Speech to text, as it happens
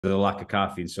the lack of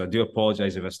caffeine. So I do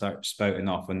apologise if I start spouting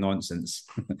off on nonsense.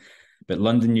 But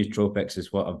London nootropics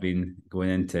is what I've been going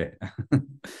into.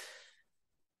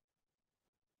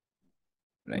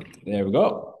 Right, there we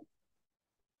go.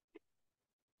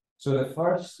 So the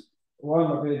first one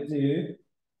we're going to do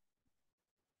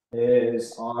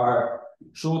is our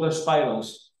shoulder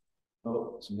spirals.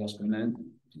 Oh, something else coming in.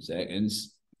 2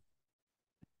 seconds.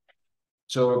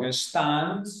 So we're going to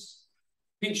stand,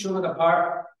 feet shoulder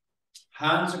apart,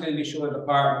 hands are going to be shoulder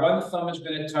apart. One thumb is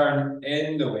going to turn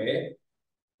in the way,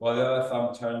 while the other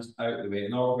thumb turns out the way.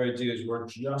 And all we're going to do is we're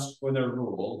just going to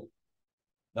roll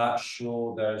that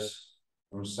shoulders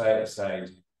from side to side.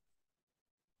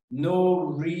 No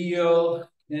real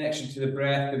connection to the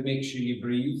breath, but make sure you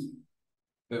breathe.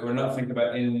 But we're not thinking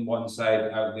about in one side,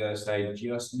 out the other side.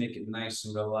 Just make it nice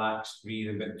and relaxed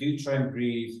breathing. But do try and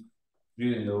breathe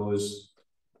through the nose.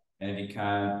 And if you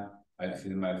can, out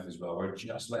through the mouth as well. We're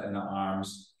just letting the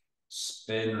arms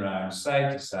spin around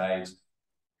side to side.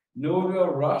 No real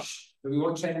rush, but we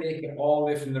won't try and make it all the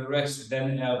way from the wrist,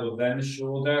 then the elbow, then the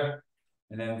shoulder,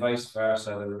 and then vice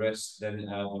versa, the wrist, then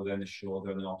the elbow, then the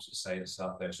shoulder, on the opposite side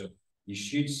itself there. So you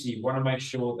should see one of my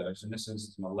shoulders, in this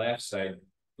instance, my left side,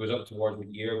 goes up towards the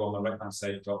ear, while my right-hand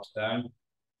side drops down, and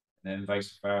then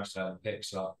vice versa, it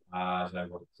picks up as I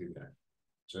work through there.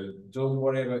 So don't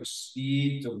worry about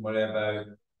speed, don't worry about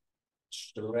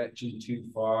stretching too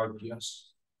far,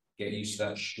 just get used to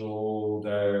that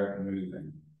shoulder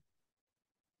moving.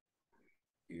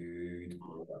 Good.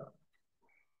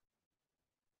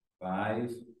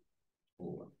 5,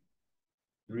 4,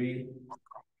 3,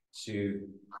 2,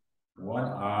 1.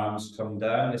 Arms come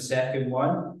down. The second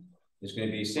one is going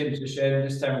to be same position.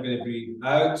 This time we're going to breathe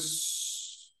out as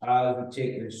we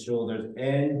take the shoulders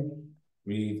in.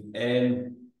 Breathe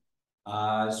in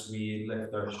as we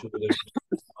lift our shoulders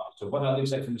up. So what that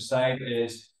looks like from the side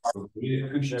is we're really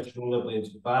push our shoulder blades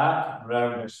back,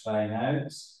 round our spine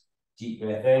out. Deep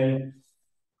breath in.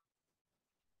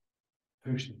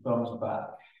 Push the thumbs back.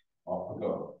 Off we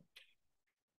go.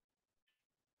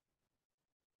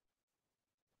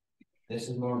 This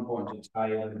is more important to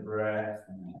tie in the breath.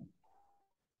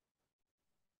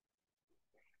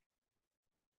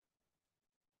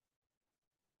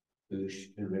 Push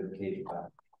the rib cage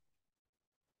back.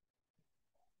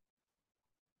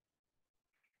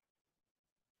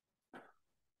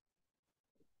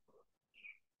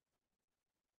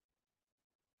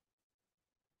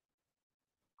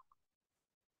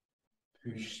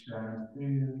 Push down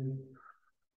through.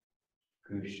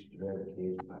 Push the rib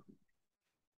cage back.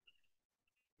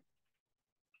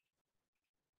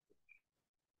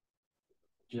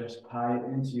 Just tie it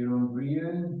into your own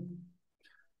breathing.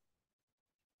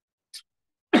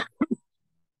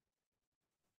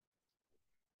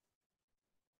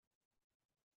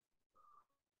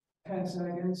 Ten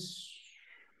seconds.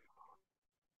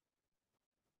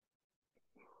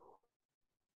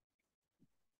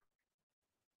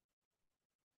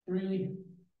 3,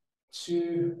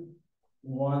 2,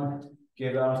 1.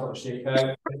 Give arms a little shake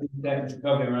out. 15 seconds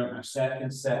recovery. We're in our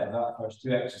second set of that first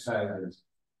 2 exercises.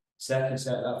 Second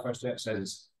set of that first 2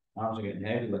 exercises. Arms are getting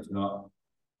heavy, let's not.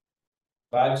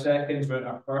 5 seconds. We're in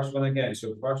our first one again.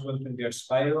 So first one's going to be our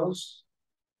spirals.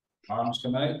 Arms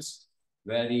come out.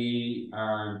 Ready.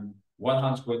 One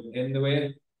hand's going in the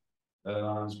way. The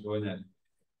other hand's going in.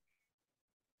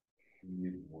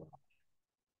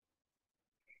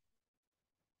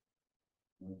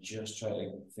 Just try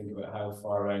to think about how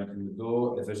far around can we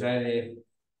go. If there's any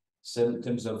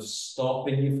symptoms of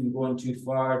stopping you from going too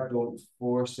far, don't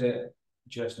force it.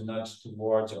 Just nudge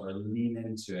towards it or lean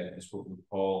into it is what we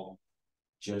call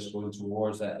just going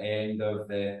towards that end of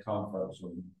the comfort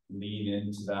zone. Lean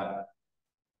into that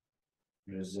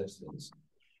resistance.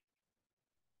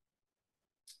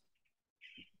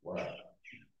 Wow.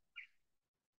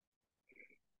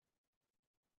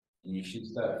 And you should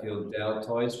start to feel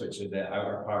deltoids, which are the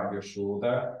outer part of your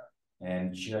shoulder,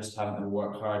 and just having to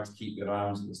work hard to keep your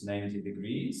arms at this 90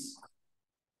 degrees.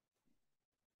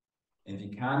 If you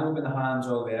can open the hands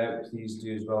all the way out, please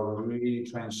do as well. We're really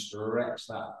trying to stretch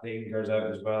that fingers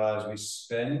out as well as we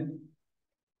spin.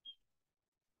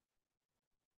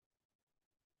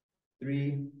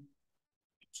 3,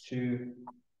 2,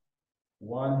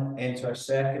 1. Into our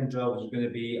second drill, which is going to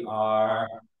be our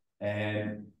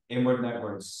inward and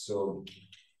outwards. So,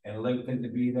 and lengthen the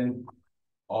breathing.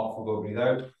 Off we go, breathe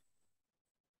out.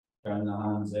 Turn the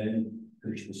hands in,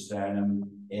 push the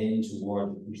sternum in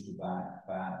towards, push the back,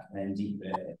 and then deep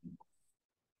breath in.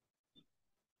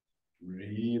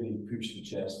 Really push the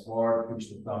chest forward, push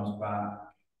the thumbs back.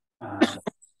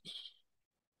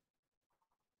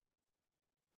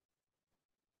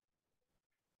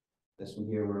 And This one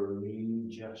here, we're really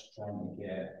just trying to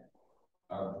get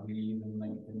our breathing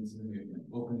length into the movement.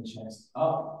 Open the chest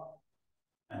up,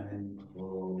 and then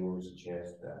close the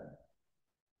chest down.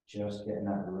 Just getting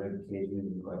that rib cage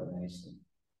moving quite nicely.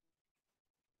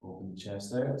 Open the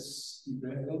chest out, deep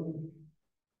breath in.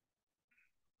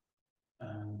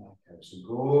 And back out. So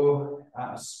go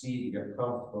at a speed you're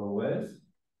comfortable with.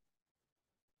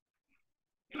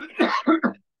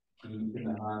 Keeping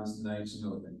the hands nice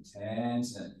and open. 10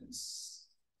 seconds.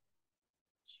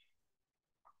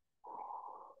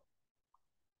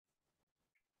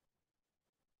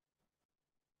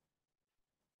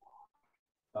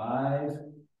 5,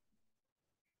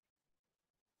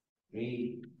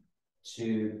 3,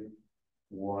 2,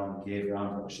 1. Give your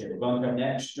arms up shape. We're going to our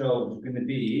next drill, which is going to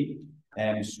be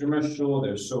swimmer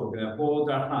shoulders. So we're going to hold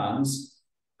our hands,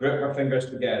 grip our fingers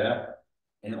together,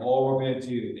 and all we're going to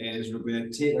do is we're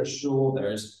going to take our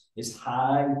shoulders as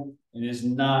high and as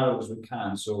narrow as we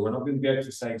can. So we're not going to be out to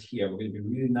the side here. We're going to be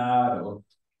really narrow,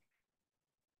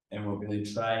 and we're going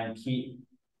to try and keep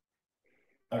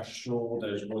our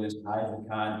shoulders going as high as we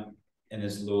can and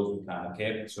as low as we can.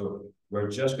 Okay, so we're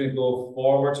just going to go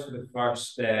forwards for the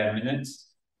first minute,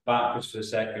 backwards for the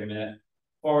second minute,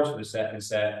 forwards for the second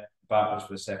set, backwards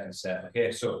for the second set.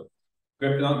 Okay, so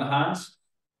gripping on the hands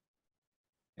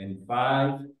in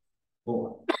 5,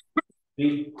 4,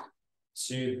 3,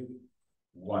 2,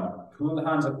 1. Pull the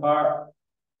hands apart,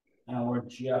 and we're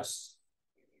just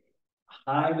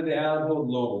high with the elbow,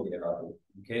 low with the elbow.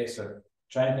 Okay, so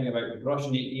try and think about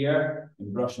brushing your ear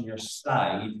and brushing your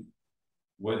side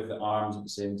with the arms at the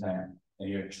same time. And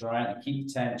you're trying to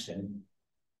keep tension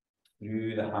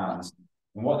through the hands.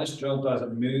 And what this drill does,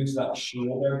 it moves that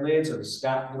shoulder blades or the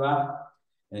scapula,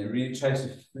 and it really tries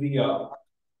to free up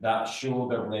that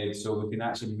shoulder blade so we can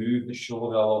actually move the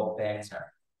shoulder a lot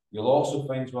better. You'll also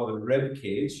find as well the rib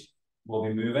cage will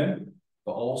be moving,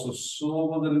 but also so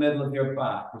will the middle of your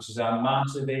back, which is a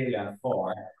massive area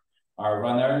for our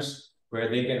runners, where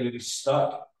they get really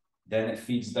stuck, then it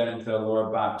feeds down into the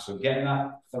lower back. So getting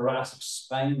that thoracic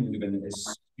spine moving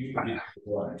is super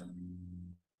important.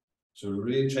 So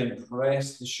really try and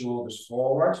press the shoulders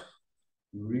forward,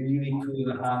 really pull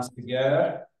the hands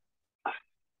together.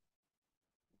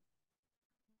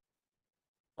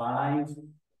 5,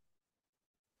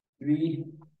 3,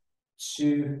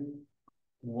 2,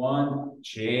 1.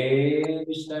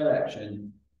 Change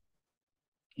direction.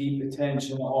 Keep the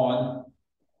tension on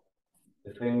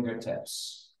the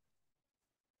fingertips.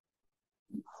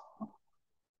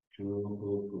 Cool,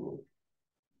 cool, cool.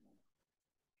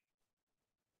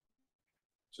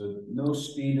 So no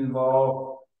speed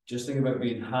involved. Just think about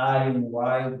being high and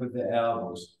wide with the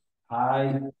elbows.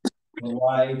 High and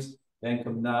wide, then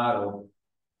come narrow.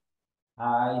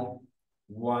 High,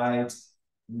 wide,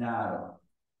 narrow.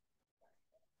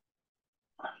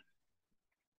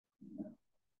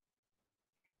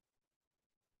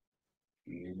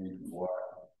 Good work.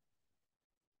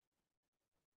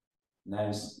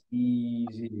 Nice,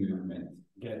 easy movement.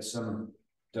 Get some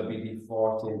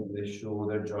WD-40 into the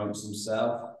shoulder joints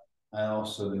themselves, and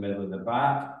also the middle of the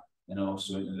back, and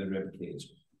also into the rib cage.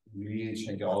 Really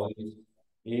try to get all these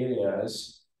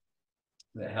areas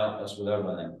that help us with our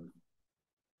running.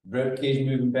 Rib cage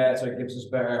moving better gives us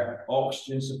better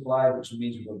oxygen supply, which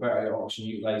means we've got better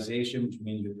oxygen utilization, which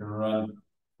means we can run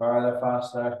farther,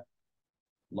 faster,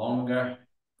 longer,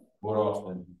 more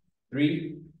often.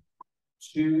 3,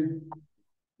 2,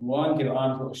 1. Give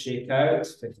arms a little shake out.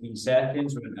 15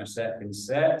 seconds. We're in our second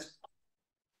set.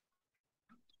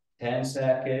 10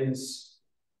 seconds.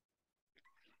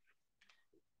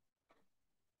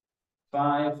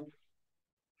 5,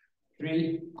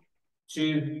 3,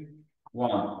 2,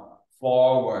 1.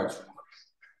 Forward.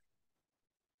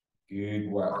 Good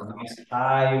work. Nice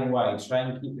high and wide. Try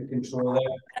and keep the control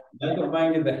there. I don't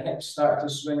mind if the hips start to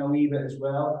swing a wee bit as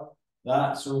well.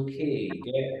 That's okay.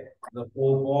 Get the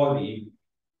whole body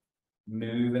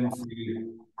moving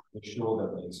through the shoulder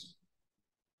blades.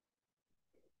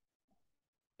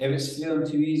 If it's feeling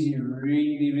too easy,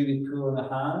 really, really pull on the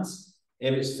hands.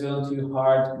 If it's feeling too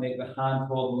hard, make the hand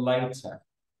hold lighter.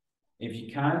 If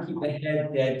you can, keep the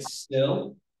head dead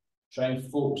still. Try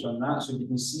and focus on that so you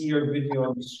can see your video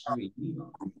on the screen.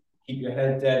 Keep your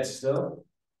head dead still.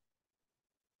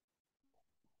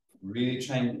 Really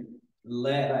try and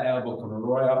let that elbow come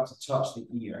right up to touch the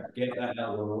ear. Get that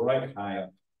elbow right high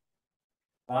up.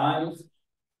 5,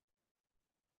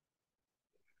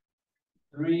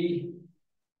 3,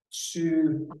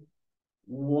 2,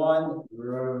 1.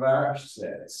 Reverse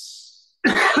it.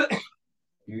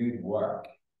 Good work.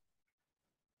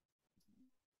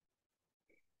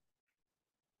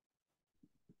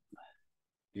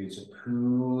 Good. So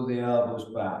pull the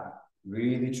elbows back.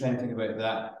 Really try and think about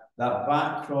that. That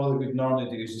back crawl that we'd normally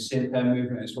do is the same kind of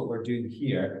movement as what we're doing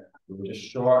here. We're just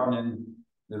shortening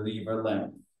the lever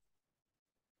length.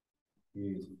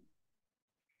 Good.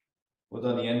 Well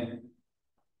done, Ian.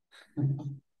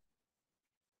 Good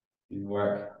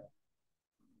work.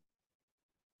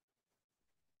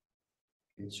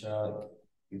 Good, Charlie.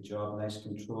 Good job. Nice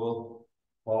control.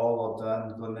 Paul, well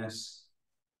done. Goodness.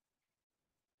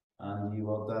 And you,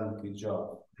 well done. Good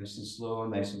job. Nice and slow,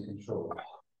 nice and controlled.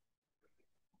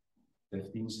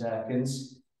 15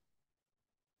 seconds.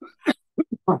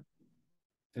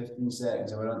 15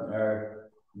 seconds, and we're on our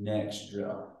next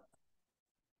drill.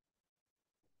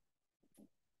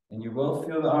 And you will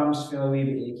feel the arms feel a wee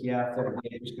bit achy after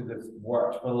it, just because they've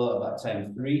worked for a lot of that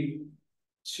time. 3,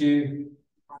 2,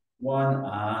 1,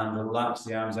 and relax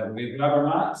the arms out. We grab our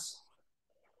mats.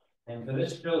 And for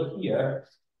this drill here,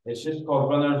 it's just called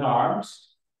runner's arms.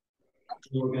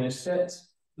 So we're going to sit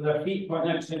with our feet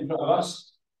pointing out in front of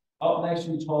us, up nice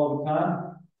and tall we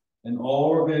can. And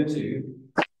all we're going to do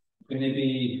is going to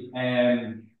be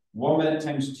 1 minute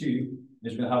times 2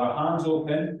 is we're going to have our hands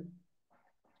open,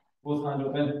 both hands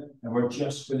open, and we're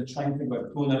just going to try and think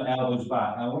about pulling our elbows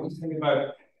back. And I want you to think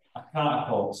about a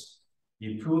catapult.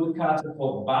 You pull the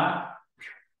catapult back,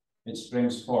 it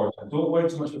springs forward. So don't worry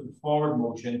too much about the forward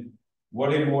motion.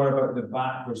 Worry more about the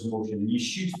backwards motion. You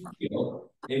should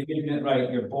feel, if you're doing it right,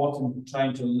 your bottom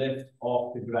trying to lift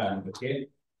off the ground, okay?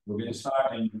 We're going to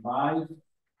start in 5,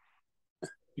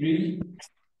 3,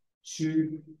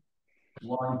 2,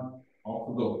 1, off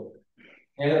we go.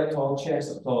 Head up tall,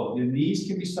 chest up tall. Your knees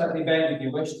can be slightly bent if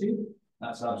you wish to.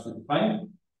 That's absolutely fine.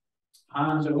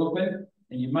 Hands are open,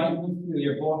 and you might feel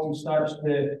your bottom starts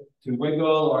to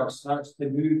wiggle or it starts to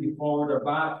move you forward or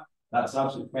back. That's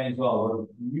absolutely fine as well.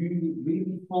 We're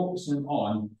really focusing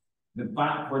on the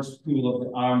backwards pull of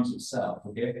the arms itself,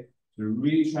 okay? So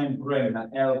really try and bring that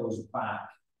elbows back.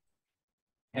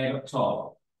 Head up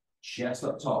tall, chest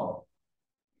up tall.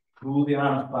 Pull the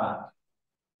arms back.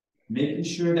 Making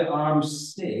sure the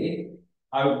arms stay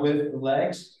out with the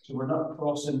legs. So we're not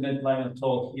crossing midline at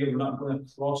all here. We're not going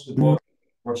to cross the body.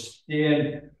 We're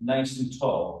staying nice and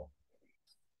tall.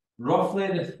 Roughly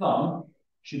the thumb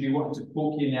should be wanting to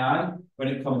poke you in the eye when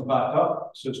it comes back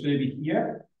up. So it's going to be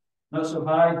here. Not so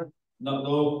high, not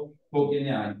low, poke you in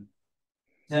the eye.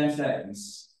 10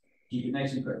 seconds. Keep it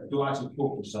nice and quick. Don't actually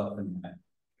poke yourself in the eye.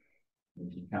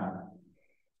 If you can.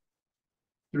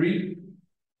 3,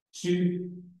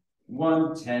 2,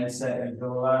 1, 10 seconds.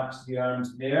 Relax the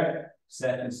arms there.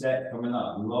 Second set coming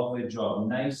up. Lovely job.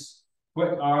 Nice.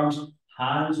 Quick arms,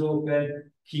 hands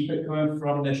open. Keep it coming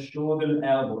from the shoulder and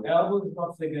elbow. Elbow is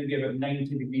roughly going to give it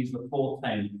 90 degrees the whole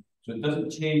time. So it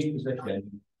doesn't change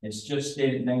position. It's just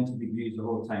staying at 90 degrees the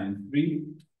whole time. 3,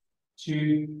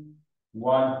 2,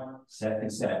 1.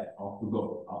 Second set. Off we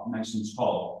go. Up nice and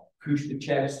tall. Push the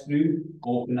chest through.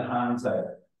 Open the hands out.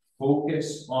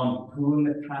 Focus on pulling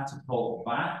the catapult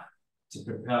back to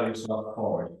propel yourself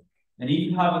forward. And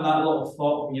even having that little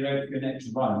thought when you're out for your next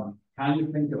run, can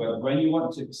you think about when you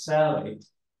want to accelerate,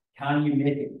 can you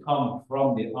make it come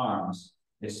from the arms,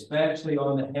 especially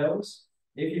on the hills?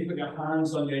 If you put your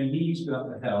hands on your knees going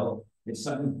up the hill, it's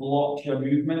something blocks your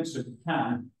movement. So if you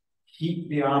can, keep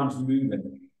the arms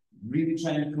moving. Really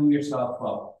try and pull yourself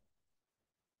up.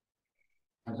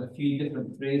 There's a few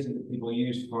different phrases that people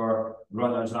use for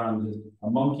runners' arms. A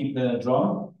monkey playing a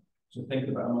drum. So think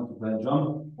about a monkey playing a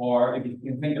drum. Or if you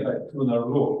can think about pulling a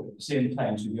rope at the same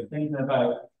time. So if you're thinking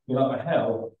about going up a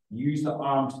hill, use the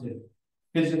arms to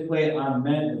physically and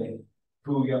mentally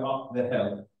pull you up the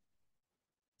hill.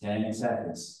 10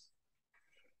 seconds.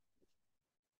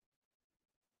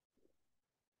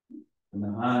 And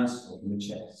the hands open the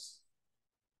chest.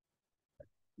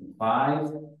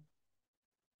 5,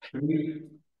 3,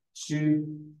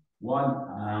 2, 1,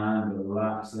 and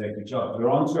relax there. Good job. We're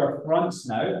on to our fronts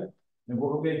now. And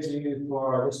what we're going to do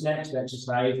for this next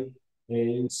exercise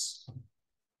is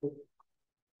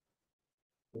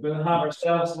we're going to have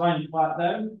ourselves lying flat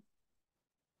down.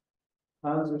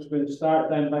 Hands are just going to start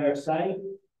down by our side.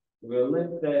 We're going to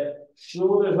lift the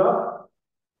shoulders up,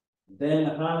 then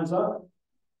the hands up.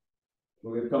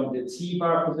 We're going to come to the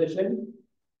T-bar position.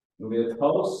 We're going to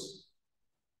pulse.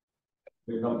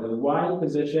 We're going to come to the Y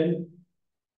position.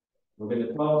 We're going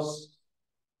to pulse.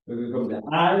 We're going to come to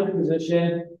the I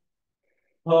position.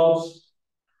 Pulse.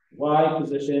 Y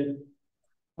position.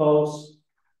 Pulse.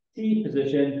 T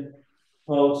position.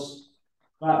 Pulse.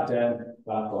 Back down.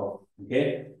 Back off.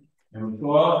 Okay? And we've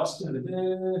got.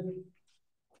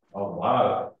 Oh,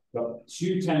 wow. Got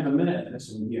 2 times a minute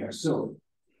this one here. So,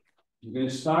 you're going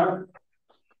to start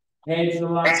Head's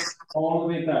relaxed all the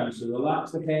way down. So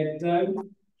relax the head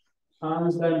down,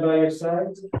 hands down by your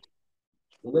side,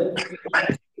 lift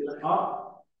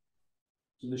up.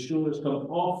 So the shoulders come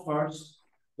off first,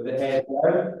 with the head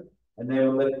down, and then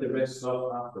we'll lift the wrists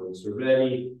up afterwards. So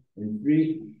ready in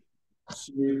 3,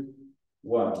 2,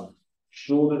 1.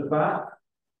 Shoulders back,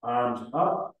 arms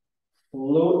up,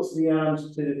 floats the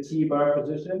arms to the T-bar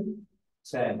position.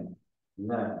 10,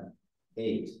 9,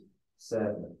 8,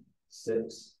 7,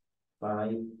 6,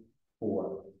 5,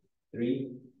 4,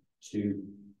 3, 2,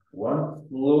 1.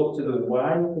 Float to the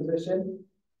Y position.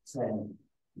 10,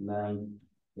 9,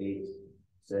 8,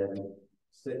 7,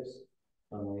 6,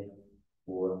 5,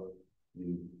 4,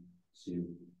 3, 2,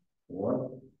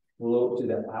 1. Float to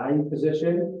the I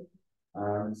position.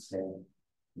 And 10,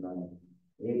 9,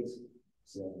 8,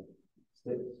 7,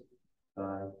 6,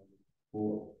 5,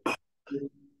 4, 3,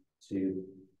 2,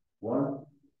 1.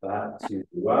 Back to the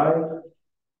Y.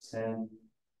 10,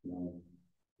 9,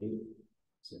 8,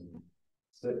 7,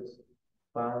 6,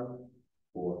 5,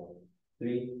 4,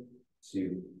 3,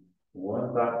 2,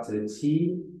 1. Back to the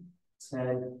T.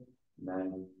 10,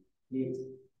 9, 8,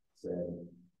 7,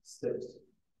 6,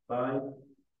 5,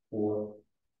 4,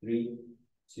 3,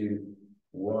 2,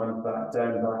 1. Back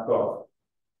down, back off.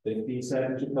 15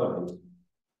 seconds recovery.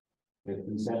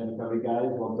 15 seconds recovery, guys.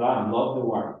 Well done. Love the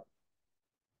work.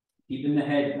 Keeping the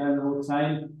head down the whole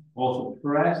time. Also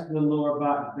press the lower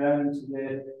back down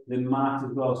into the mat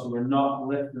as well, so we're not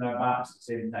lifting our backs at the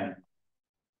same time.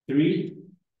 3,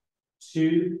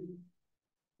 2,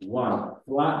 1.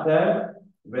 Flat down.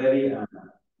 Ready and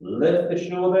lift the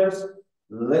shoulders,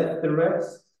 lift the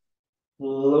wrists,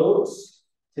 floats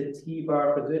to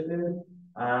T-bar position,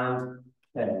 and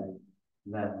 10,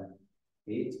 9,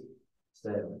 8,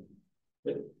 7,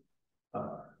 6, 5,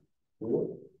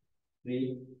 4,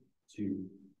 3, 2,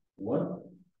 1.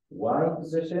 Y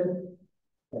position.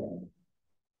 10,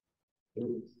 8,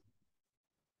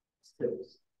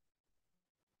 6,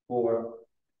 4,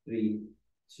 3,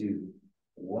 2,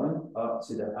 1. Up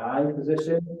to the I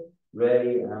position.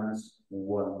 Ready as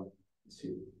 1,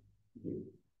 2, 3,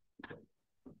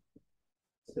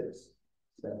 6,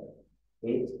 7,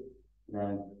 8,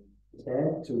 9,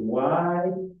 10. To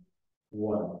Y.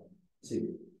 1,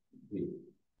 2, 3,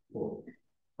 4,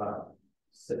 5,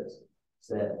 6,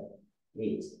 7,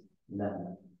 8,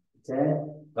 9,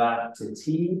 10. Back to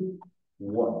T.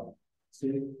 1,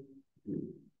 2, 3,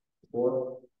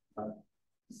 4, 5,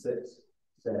 6,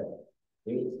 7,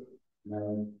 8,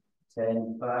 9,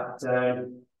 10. Back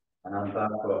down and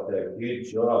back up there. Good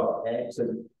job.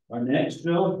 Excellent. Our next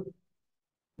drill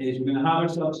is we're going to have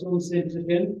ourselves still the same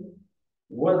again.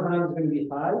 One hand is going to be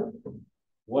high,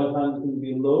 one hand is going to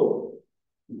be low.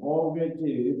 And all we're going to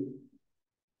do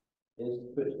is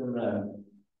push them around.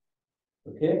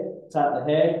 Okay? Tap the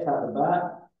head, tap the back.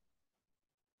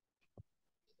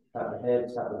 Tap the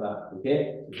head, tap the back.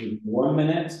 Okay? So 1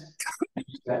 minute.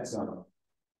 Sets up.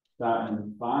 Starting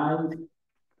in 5,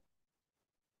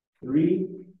 3,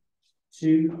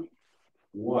 2,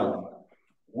 1.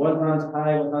 One hand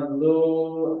high, one hand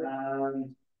low,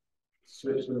 and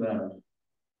switch them around.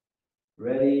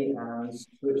 Ready and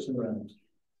switch them around.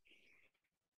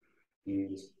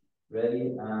 Good.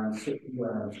 Ready and switch them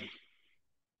around.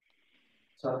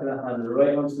 Tucking that hand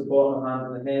right onto the bottom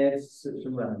hand of the head, switch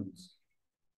them around.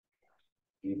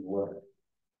 Good work.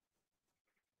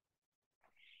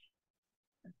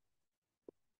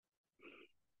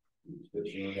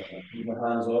 Switching around. Keep my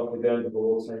hands off the ground the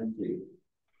whole time through.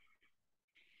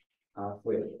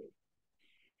 Halfway.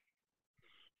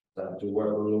 Start to work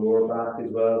the lower back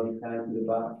as well. You can keep the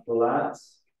back flat.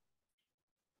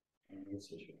 And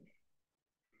switch around.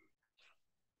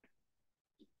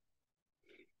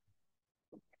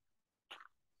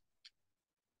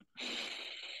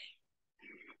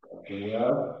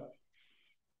 Well,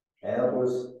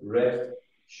 elbows, wrist,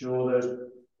 shoulders,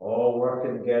 all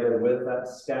working together with that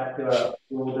scapular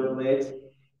shoulder blade.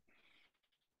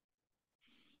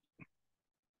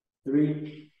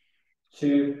 3,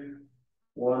 2,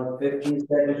 1. 15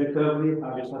 seconds recovery.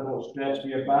 Have yourself a little stretch for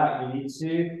your back. You need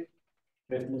to.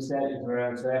 15 seconds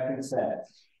around second set.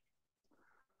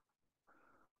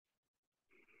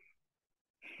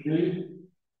 3,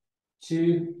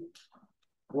 2,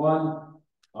 1.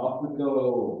 Off we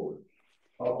go.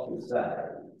 Up to the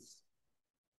sides.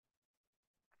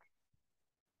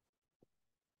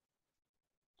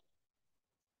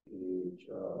 Good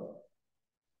job.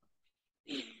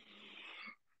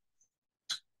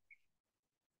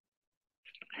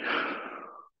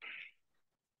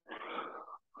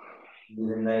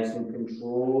 Moving nice and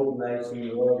controlled, nice and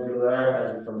regular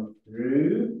as you come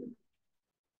through.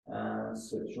 And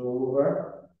switch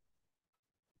over.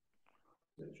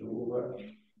 shoulder.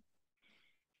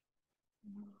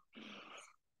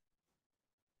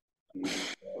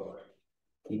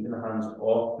 Keeping the hands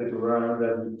off the ground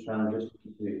as we transition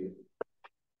to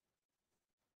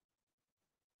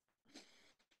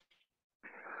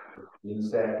 15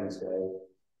 seconds, guys.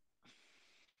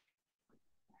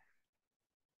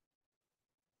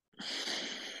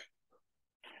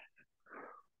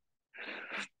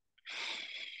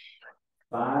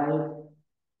 Five,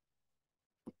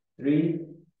 3,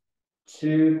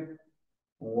 2,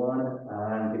 1,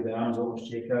 and keep the arms open,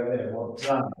 shake out there. Well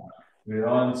done. We're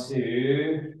on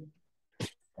to,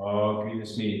 oh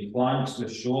goodness me, planks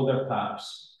with shoulder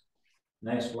taps.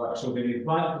 Nice work. So we're going to be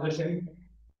plank position.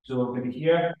 So we're going to be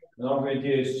here, and all we're going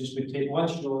to do is just take one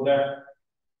shoulder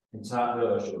and tap the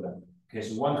other shoulder. Okay,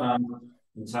 so one hand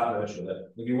and tap the other shoulder.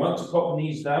 If you want to pop the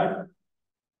knees down,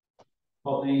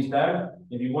 pop the knees down.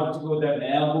 If you want to go down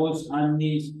elbows and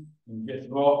knees, and just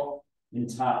rock and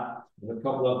tap. There's a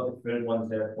couple of different ones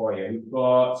there for you. We've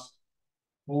got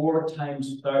 4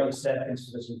 times 30 seconds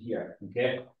for this one here.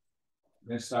 Okay, we're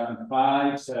going to start in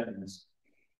 5 seconds.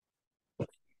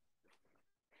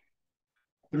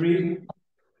 3,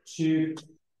 2,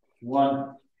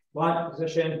 1. Plank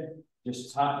position.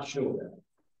 Just tap the shoulder.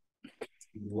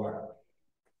 Good work.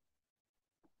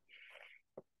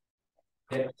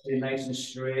 Hips stay nice and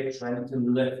straight. Try not to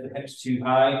lift the hips too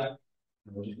high.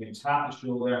 And we're just going to tap the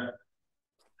shoulder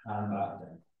and back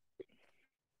down.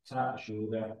 Tap the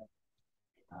shoulder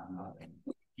and back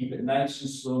down. Keep it nice and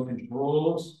slow and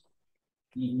controlled.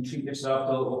 You can treat yourself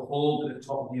to a little hold at the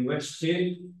top of your wrist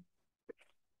too.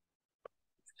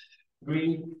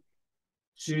 3,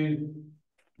 2,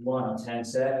 1. 10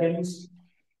 seconds.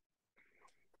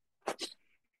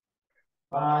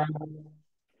 5,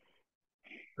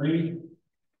 3,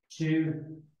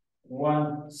 2,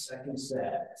 1. Second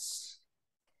sets.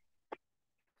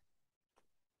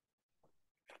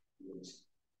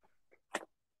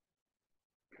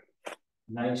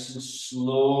 Nice and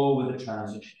slow with the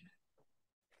transition.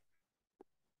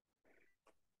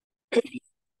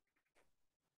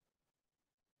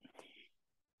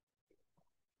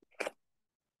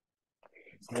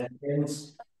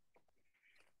 Seconds.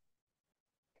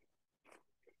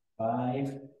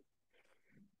 5,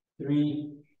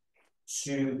 3,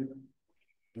 2,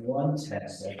 1. 10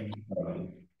 seconds.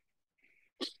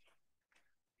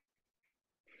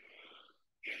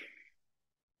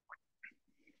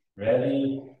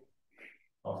 Ready?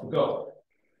 Off we go.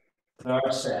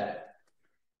 Third set.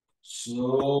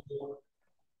 Slow,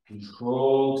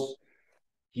 controlled.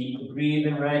 Keep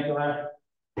breathing regular.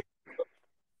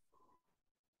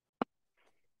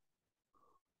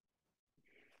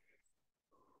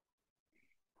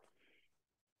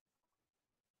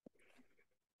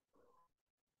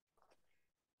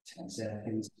 Ten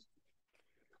seconds.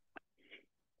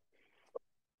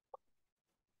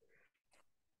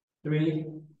 3,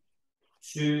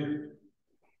 2,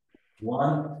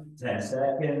 1. 10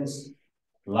 seconds.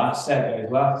 Last set,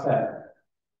 guys. Last set.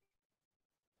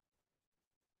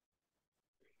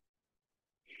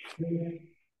 3,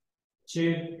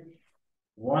 2,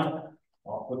 1.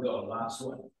 Off we go. Last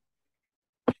one.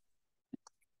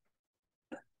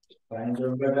 Find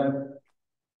your rhythm.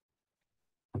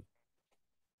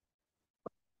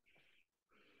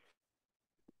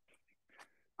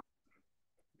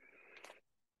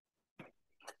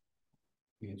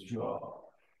 Good job.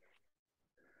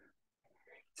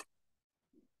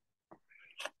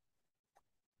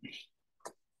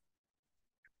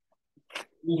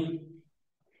 3,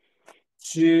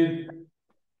 2,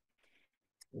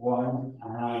 1,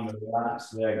 and relax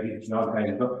there. Good job,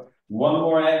 guys. But one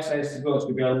more exercise to go. It's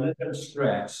going to be a little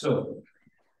stretch. So,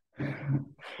 keep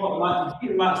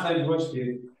the mat slightly close to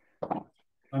you.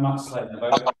 My mat's slightly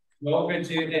about. What we're going to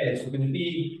do is we're going to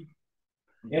be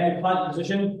in plank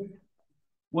position.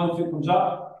 One foot comes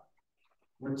up.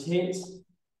 Rotate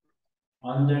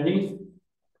underneath.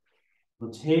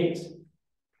 Rotate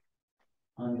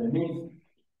underneath.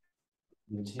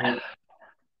 Rotate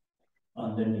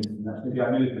underneath. And that's going to be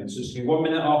our movement. So it's going to be 1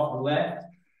 minute off the left,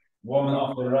 1 minute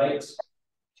off the right,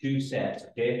 2 sets,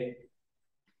 okay?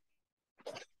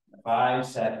 5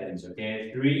 seconds,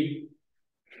 okay? 3,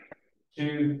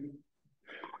 2,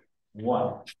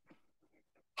 1.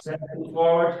 Second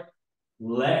forward,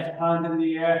 left hand in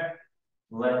the air,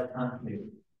 left hand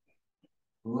through.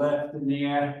 Left in the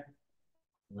air,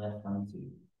 left hand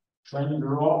through. Try and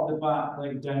drop the back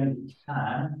leg down if you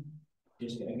can.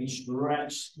 Just get a wee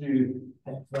stretch through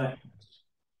hip flexors.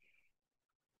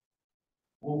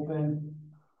 Open.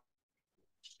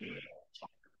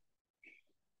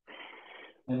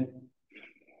 And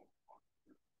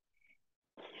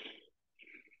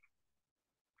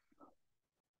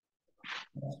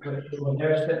Switch over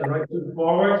there, step the right foot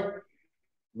forward,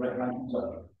 right hand comes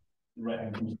up, right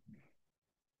hand comes up.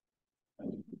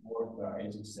 4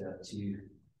 guys instead of 2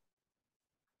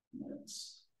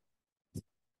 minutes.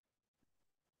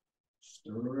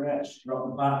 Stretch, drop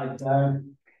the back leg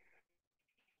down,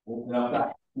 open up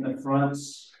that in the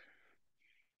fronts.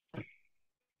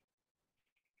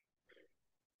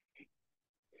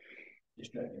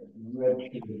 Just try to really,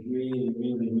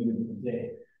 really move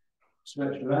today.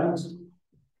 Switch around,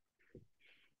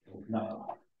 open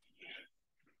up.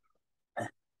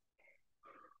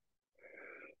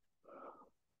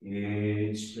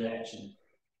 Good stretching.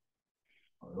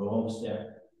 We're almost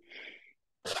there.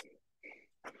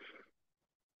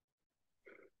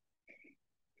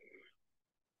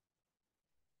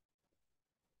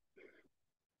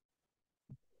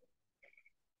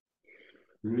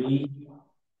 Three,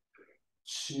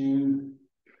 2,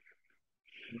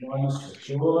 1,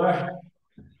 switch over.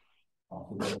 Off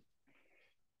we go.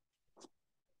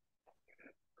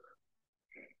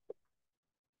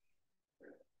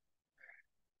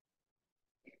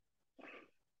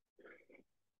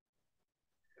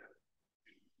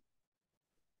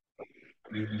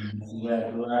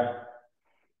 Regular.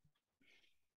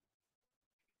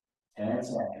 10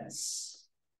 seconds.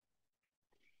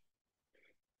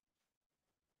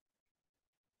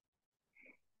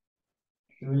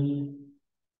 3,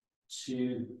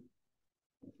 2,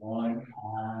 1,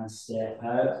 and step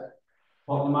out.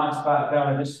 Put the mats back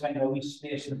down. I just find a wee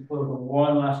space in the floor for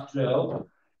one last drill.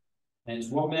 And it's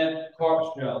 1 minute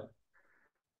corpse drill.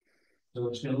 So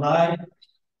it's going to lie,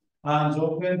 hands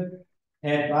open,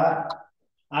 head back.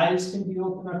 Eyes can be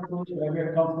open or closed, whatever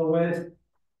you're comfortable with.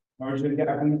 Or just going to get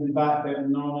our breathing back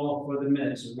down normal for the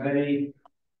minute. So ready,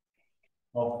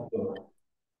 off we go.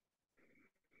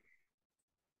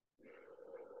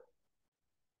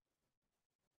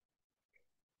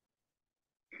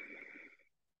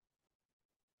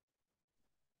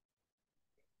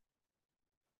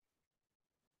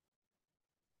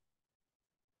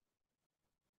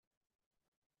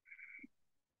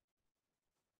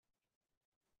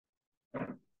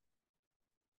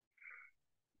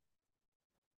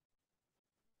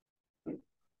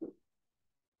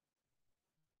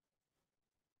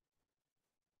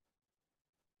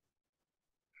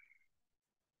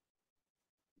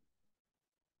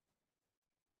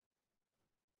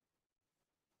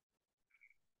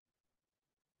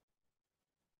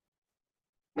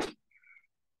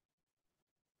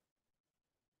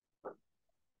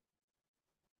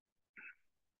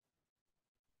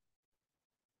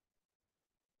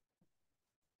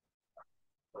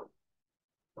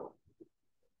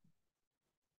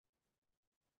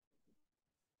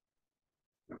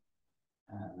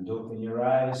 And open your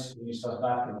eyes, put yourself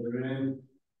back in the room.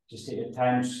 Just take your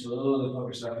time, slowly put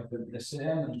yourself into this in,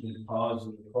 and you can pause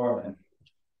the recording.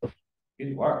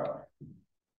 Good work.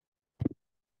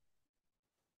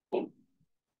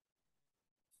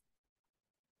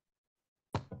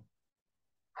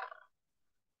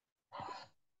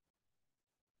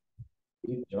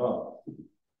 Good job.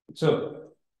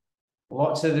 So,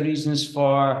 lots of the reasons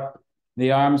for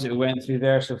the arms that we went through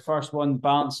there. So, first one,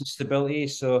 balance and stability.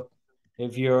 So,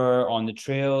 if you're on the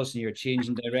trails and you're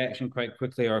changing direction quite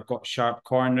quickly or got sharp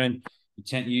cornering, you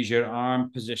tend to use your arm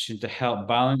position to help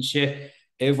balance you.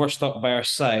 If we're stuck by our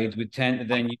side, we tend to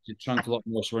then use the trunk a lot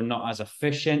more, so we're not as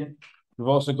efficient. We've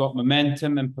also got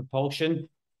momentum and propulsion,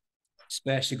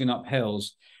 especially going up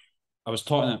hills. I was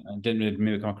talking, I didn't really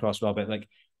maybe come across well, but like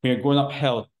when you're going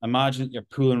uphill, imagine you're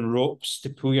pulling ropes to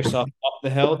pull yourself up the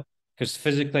hill, because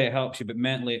physically it helps you, but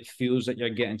mentally it feels that you're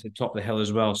getting to the top of the hill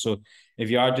as well. So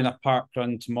if you are doing a park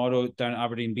run tomorrow down at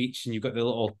Aberdeen Beach and you've got the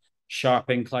little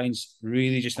sharp inclines,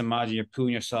 really just imagine you're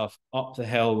pulling yourself up the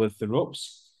hill with the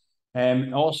ropes.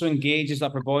 It also engages the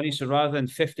upper body. So rather than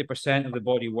 50% of the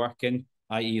body working,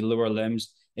 i.e. lower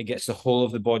limbs, it gets the whole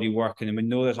of the body working. And we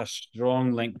know there's a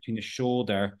strong link between the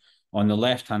shoulder on the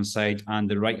left-hand side and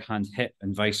the right-hand hip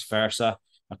and vice versa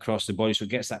across the body. So it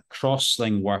gets that cross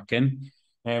sling working.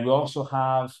 And we also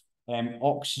have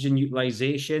oxygen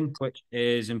utilization, which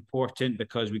is important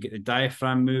because we get the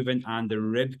diaphragm moving and the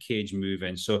rib cage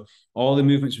moving. So all the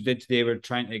movements we did today, we're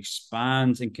trying to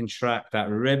expand and contract that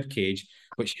rib cage,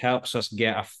 which helps us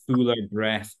get a fuller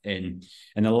breath in.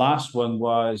 And the last one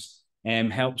was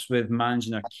helps with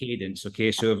managing our cadence.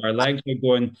 Okay, so if our legs are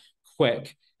going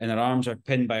quick and our arms are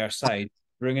pinned by our side,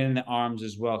 bringing in the arms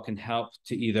as well can help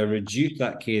to either reduce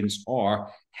that cadence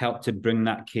or help to bring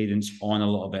that cadence on a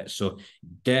little bit. So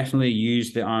definitely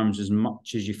use the arms as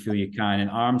much as you feel you can.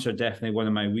 And arms are definitely one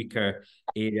of my weaker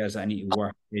areas that I need to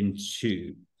work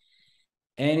into.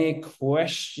 Any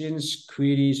questions,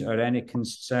 queries, or any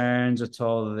concerns at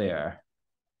all there?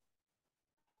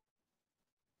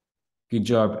 Good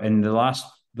job. And the last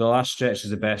stretch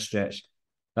is the best stretch.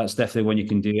 That's definitely one you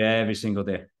can do every single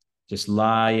day. Just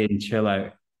lie and chill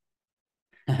out.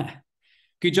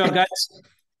 Good job, guys.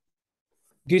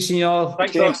 Good seeing you all.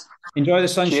 Thanks, Okay. Ross. Enjoy the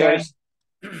sunshine. Cheers.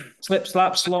 Slip,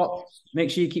 slap, slop. Make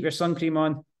sure you keep your sun cream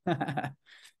on.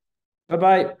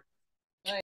 Bye-bye.